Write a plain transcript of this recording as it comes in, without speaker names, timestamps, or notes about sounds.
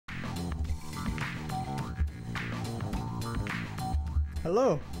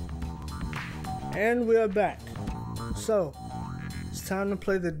Hello, and we are back. So, it's time to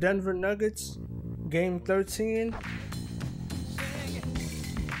play the Denver Nuggets, Game 13.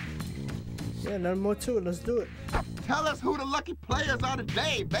 Yeah, nothing more to it. Let's do it. Tell us who the lucky players are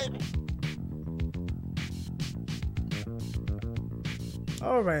today, baby.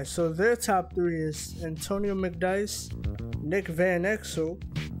 Alright, so their top three is Antonio McDyess, Nick Van Exel,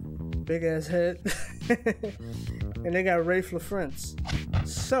 big ass head, and they got Rafe LaFrance.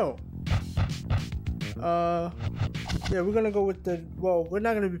 So, yeah, we're gonna go with the. Well, we're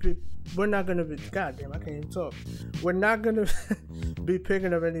not gonna be. Goddamn, I can't even talk. We're not gonna be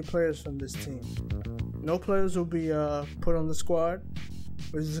picking up any players from this team. No players will be put on the squad.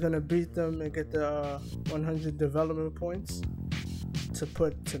 We're just gonna beat them and get the 100 development points to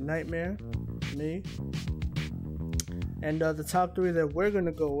put to Nightmare, me, and the top three that we're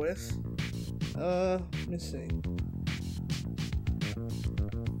gonna go with. Let me see.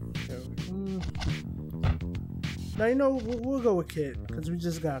 Now, you know, we'll go with Kidd, because we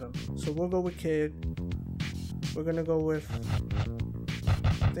just got him. So we'll go with Kidd. We're going to go with...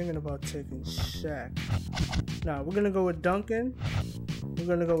 thinking about taking Shaq. Nah, we're going to go with Duncan. We're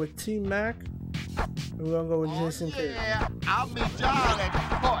going to go with T-Mac. And we're going to go with Jason Kidd. Yeah, I'll meet y'all at the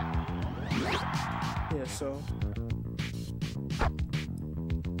court. Yeah, so...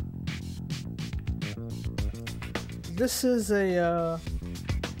 this is a,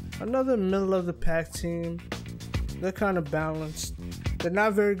 another middle-of-the-pack team. They're kind of balanced. They're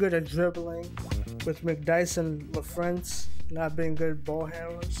not very good at dribbling, with McDyess and LaFrance not being good ball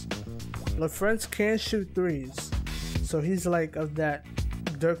handlers. LaFrance can shoot threes, so he's like of that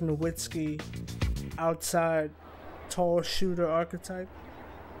Dirk Nowitzki outside tall shooter archetype.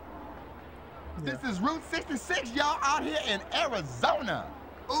 Yeah. This is Route 66, y'all, out here in Arizona.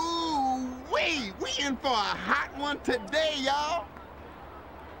 Ooh, we in for a hot one today, y'all.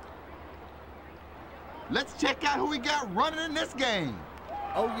 Let's check out who we got running in this game.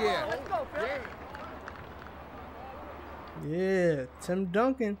 Oh, yeah. Let's go, Phil. Yeah, Tim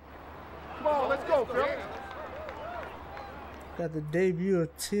Duncan. Come on, let's go, Phil. Got the debut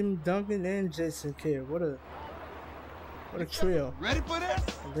of Tim Duncan and Jason Kidd. What a trio. Ready for this?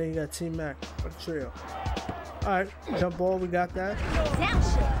 And then you got T-Mac. What a trio. Alright, jump ball, we got that.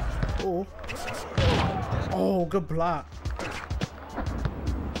 Oh. Oh, good block.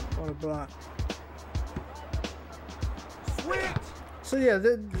 What a block. So yeah,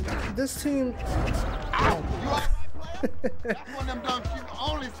 this team.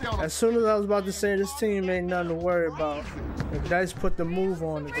 As soon as I was about to say this team ain't nothing to worry about, McDyess put the move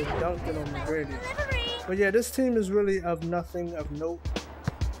on and just dunked it on McGrady. But yeah, this team is really of nothing of note.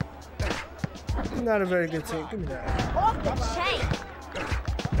 Not a very good team. Give me that. Off the chain.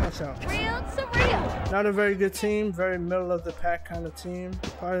 Watch out. Real surreal. Not a very good team. Very middle of the pack kind of team.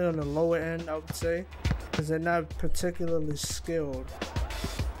 Probably on the lower end, I would say. Because they're not particularly skilled.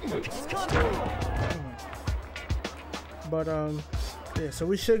 But, yeah, so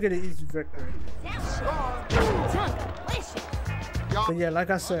we should get an easy victory. But yeah, like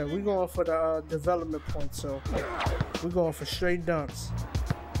I said, we're going for the development points, so we're going for straight dunks.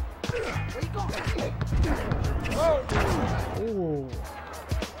 Ooh.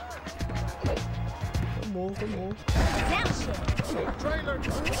 Come on.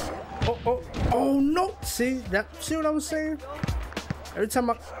 Oh no! See what I was saying? Every time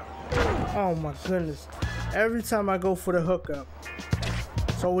oh my goodness! Every time I go for the hookup,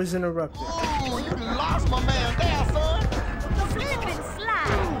 it's always interrupted. Oh, you lost my man there, son. Slip and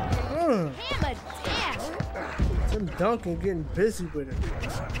slide. Hammer down. Tim Duncan getting busy with it.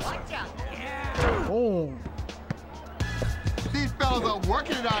 Watch out. Boom. These fellas are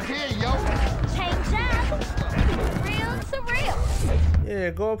working it out here, yo. Change up. Real surreal. Yeah,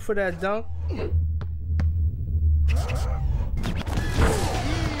 go up for that dunk. Yeah,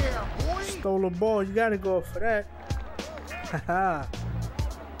 boy. Stole the ball. You gotta go up for that. Haha.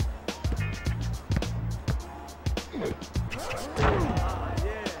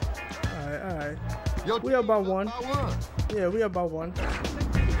 Alright. Yo, We up by one. Yeah, we up by one.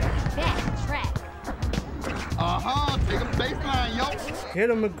 Back track. Take him baseline, yo. Get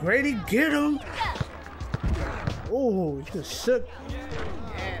him, McGrady. Get him. Oh, he just shook.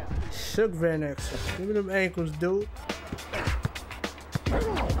 Shook Van Exel. Give me them ankles, dude.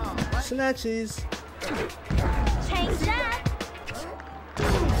 Snatchies. Change up.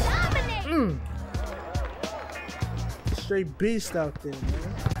 Dominate. Straight beast out there, man.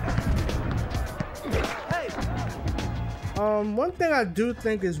 One thing I do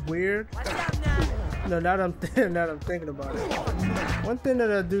think is weird. No, now that I'm thinking about it. One thing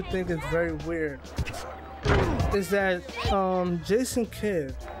that I do think is very weird is that Jason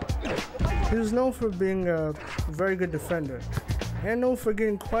Kidd, he was known for being a very good defender and known for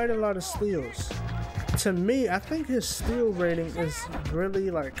getting quite a lot of steals. To me, I think his steal rating is really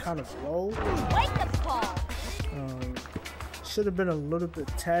like kind of low. Wake up call. Should have been a little bit,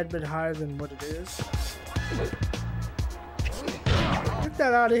 tad bit higher than what it is. Get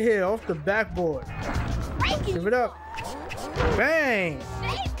that out of here, off the backboard. Give it up. Bang!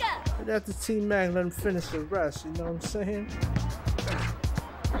 Get that to T-Mac, let him finish the rest, you know what I'm saying?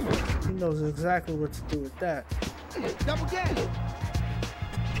 He knows exactly what to do with that. Double game.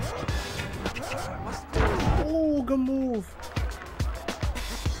 Oh, good move.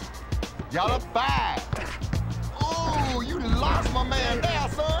 Y'all up 5. Oh, you lost my man there,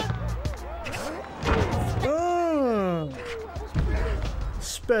 son.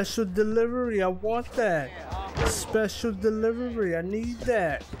 Special delivery, I want that. Special delivery, I need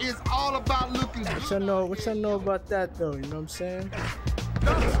that. It's all about looking good. What y'all know about that though, you know what I'm saying?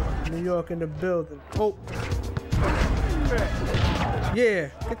 New York in the building. Oh. Yeah,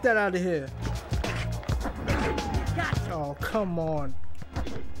 get that out of here. Oh, come on.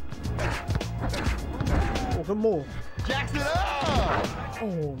 Oh, good move. Jacks it up.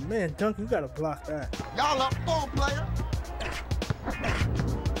 Oh man, Duncan, you gotta block that. Y'all up 4, player.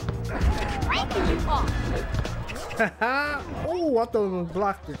 Oh, I thought we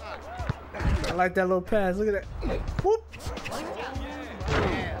blocked it. I like that little pass. Look at that. Whoop.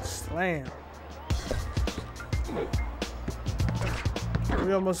 Slam.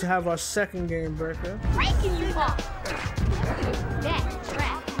 We almost have our second game breaker. Breaking you off. That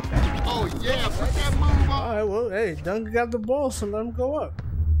trap. Oh yeah, put that move on. Alright, well, hey, Duncan got the ball, so let him go up.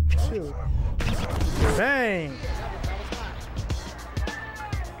 Shoot. Bang!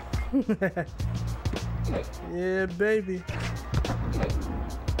 Yeah, baby.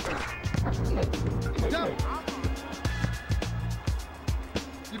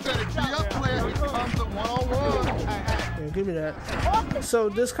 You better G up, player. It comes a one-on-one. Yeah, give me that. So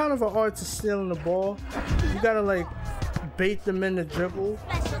there's kind of an art to stealing the ball. You gotta like bait them in the dribble.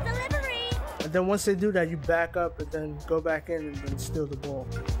 Special delivery. And then once they do that, you back up and then go back in and then steal the ball.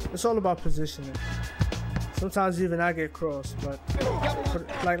 It's all about positioning. Sometimes even I get crossed, but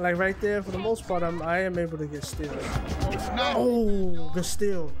like right there, for the most part, I am able to get steals. Oh, the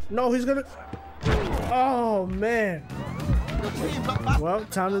steal. No, he's gonna. Oh man. Well,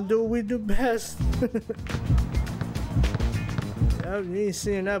 time to do what we do best. Yep, you ain't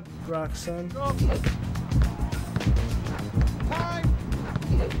seeing that, Brock, son.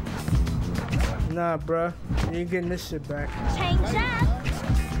 Nah, bruh. You ain't getting this shit back. Change up.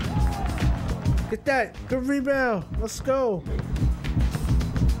 Get that. Good rebound. Let's go.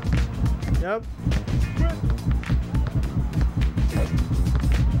 Yep.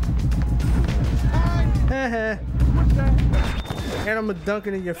 And I'm a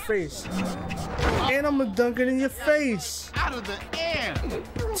dunking in your face. And I'm a dunking in your face. Out of the air.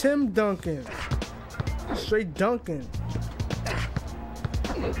 Tim Duncan. Straight Duncan.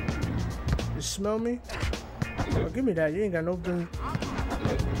 You smell me? Oh, give me that. You ain't got no business.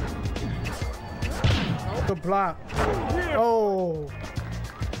 Good block. Oh.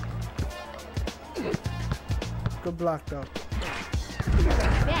 Good block though.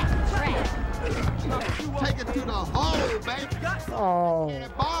 Take it to the hole, baby. Oh.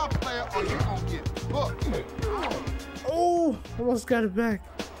 That ball player or you gonna get booked. Oh, almost got it back.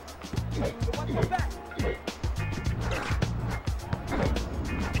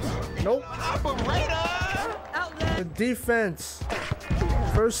 Nope. Operator. The defense.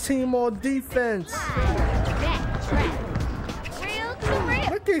 First team all defense.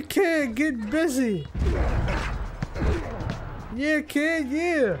 Look at Kid get busy. Yeah, Kid,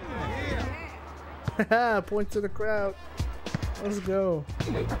 yeah. Point to the crowd. Let's go.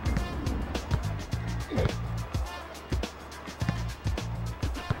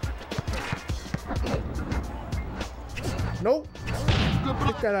 Nope.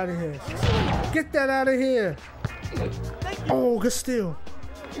 Get that out of here. Get that out of here. Oh, good steal.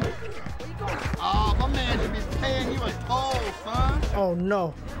 Oh, my man should be paying you a toll, son. Oh,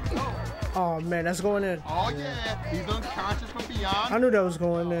 no. Oh, man, that's going in. Oh, yeah. He's unconscious from beyond. I knew that was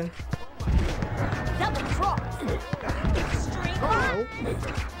going in. Double cross. Nope.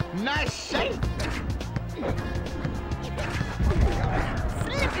 Nice shape.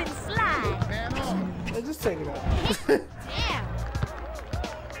 Slip and slide. Man, oh. Yeah, just take it up. Damn.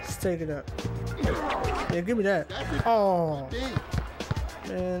 Just take it up. Yeah, give me that. Oh,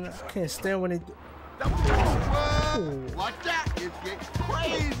 man, I can't stand when they do. Whoa. Watch out. It's getting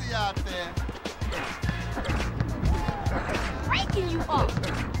crazy out there. Breaking you off.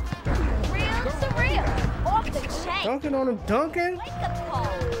 Real to real. Dunking on him, Duncan. Wake up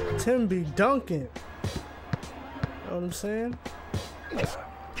call. Tim be dunking. Know what I'm saying?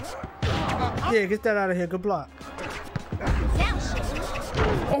 Yeah, get that out of here. Good block.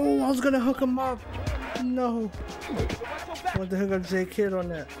 Oh, I was gonna hook him up. No. I want to hook up Kidd on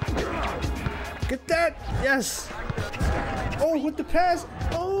that. Get that. Yes. Oh, with the pass.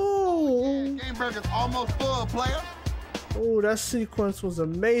 Oh. Game burger's almost full, player. Oh, that sequence was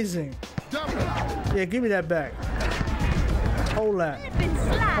amazing. Yeah, give me that back. Hold that.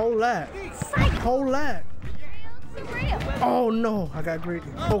 Hold that. Hold that. Oh no, I got greedy.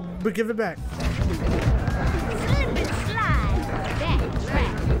 Oh, but give it back.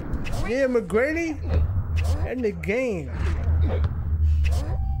 Yeah, McGrady and the game.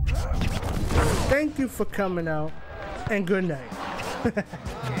 Thank you for coming out and good night.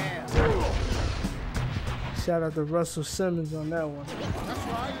 Shout out to Russell Simmons on that one. That's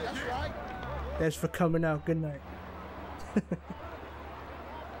right, that's right. Thanks for coming out. Good night.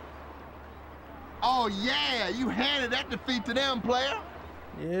 Oh yeah, you handed that defeat to them, player.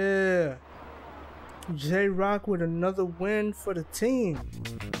 Yeah. J-Rock with another win for the team.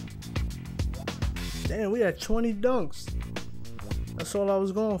 Damn, we had 20 dunks. That's all I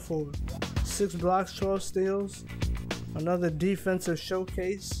was going for. 6 blocks, 12 steals. Another defensive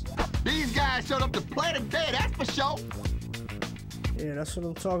showcase. These guys showed up to play today, that's for sure. Yeah, that's what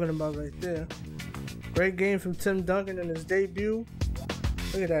I'm talking about right there. Great game from Tim Duncan in his debut.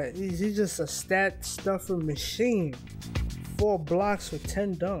 Look at that. He's just a stat stuffer machine. 4 blocks for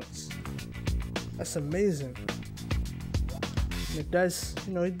 10 dunks. That's amazing. McDice,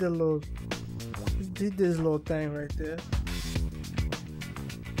 you know, he did his little thing right there.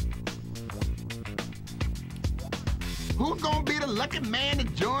 Who's gonna be the lucky man to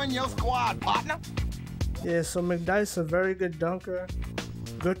join your squad, partner? Yeah, so McDice a very good dunker.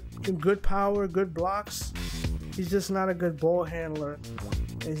 Good power, good blocks. He's just not a good ball handler.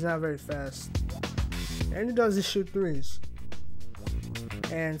 He's not very fast. And he does shoot threes.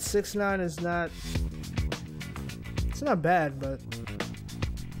 And 6'9" is not, it's not bad, but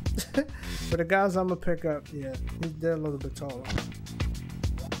for the guys I'm gonna pick up, yeah, they're a little bit taller.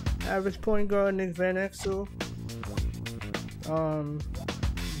 Average point guard Nick Van Exel.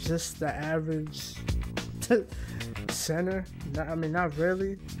 Just the average center. Not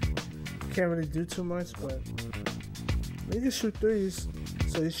really. Can't really do too much, but he can shoot threes,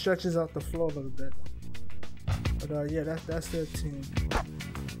 so he stretches out the floor a little bit. But yeah, that's their team.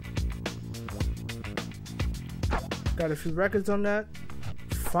 Got a few records on that.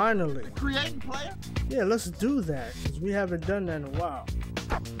 Finally. Creating player? Yeah, let's do that, because we haven't done that in a while.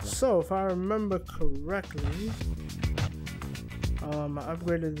 So, if I remember correctly, I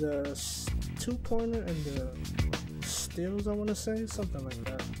upgraded the 2-pointer and the steals, I want to say, something like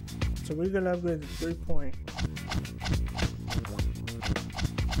that. So we're going to upgrade the 3-point.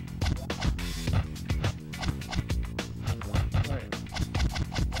 Right.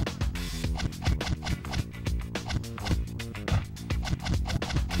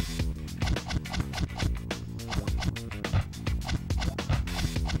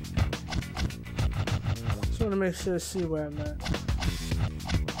 Just want to make sure to see where I'm at.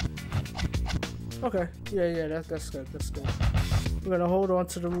 Okay, yeah, that's good, that's good. We're gonna hold on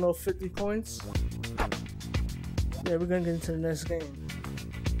to them little 50 points. Yeah, we're gonna get into the next game.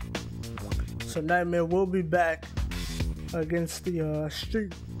 So Nightmare will be back against the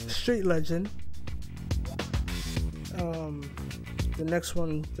street legend. The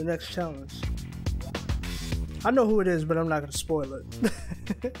next challenge. I know who it is, but I'm not gonna spoil it.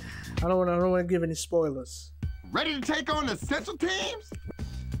 I don't wanna give any spoilers. Ready to take on the Central teams?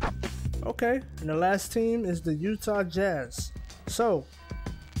 Okay, and the last team is the Utah Jazz. So,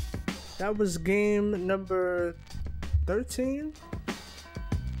 that was game number 13?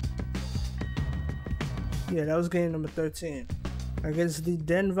 Yeah, that was game number 13. Against the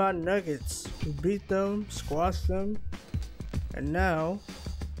Denver Nuggets. We beat them, squashed them, and now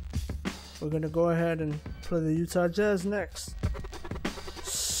we're going to go ahead and play the Utah Jazz next.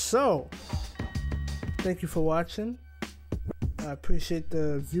 So, thank you for watching. I appreciate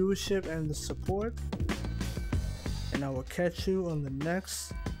the viewership and the support. And I will catch you on the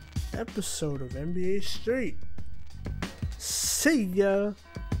next episode of NBA Street. See ya!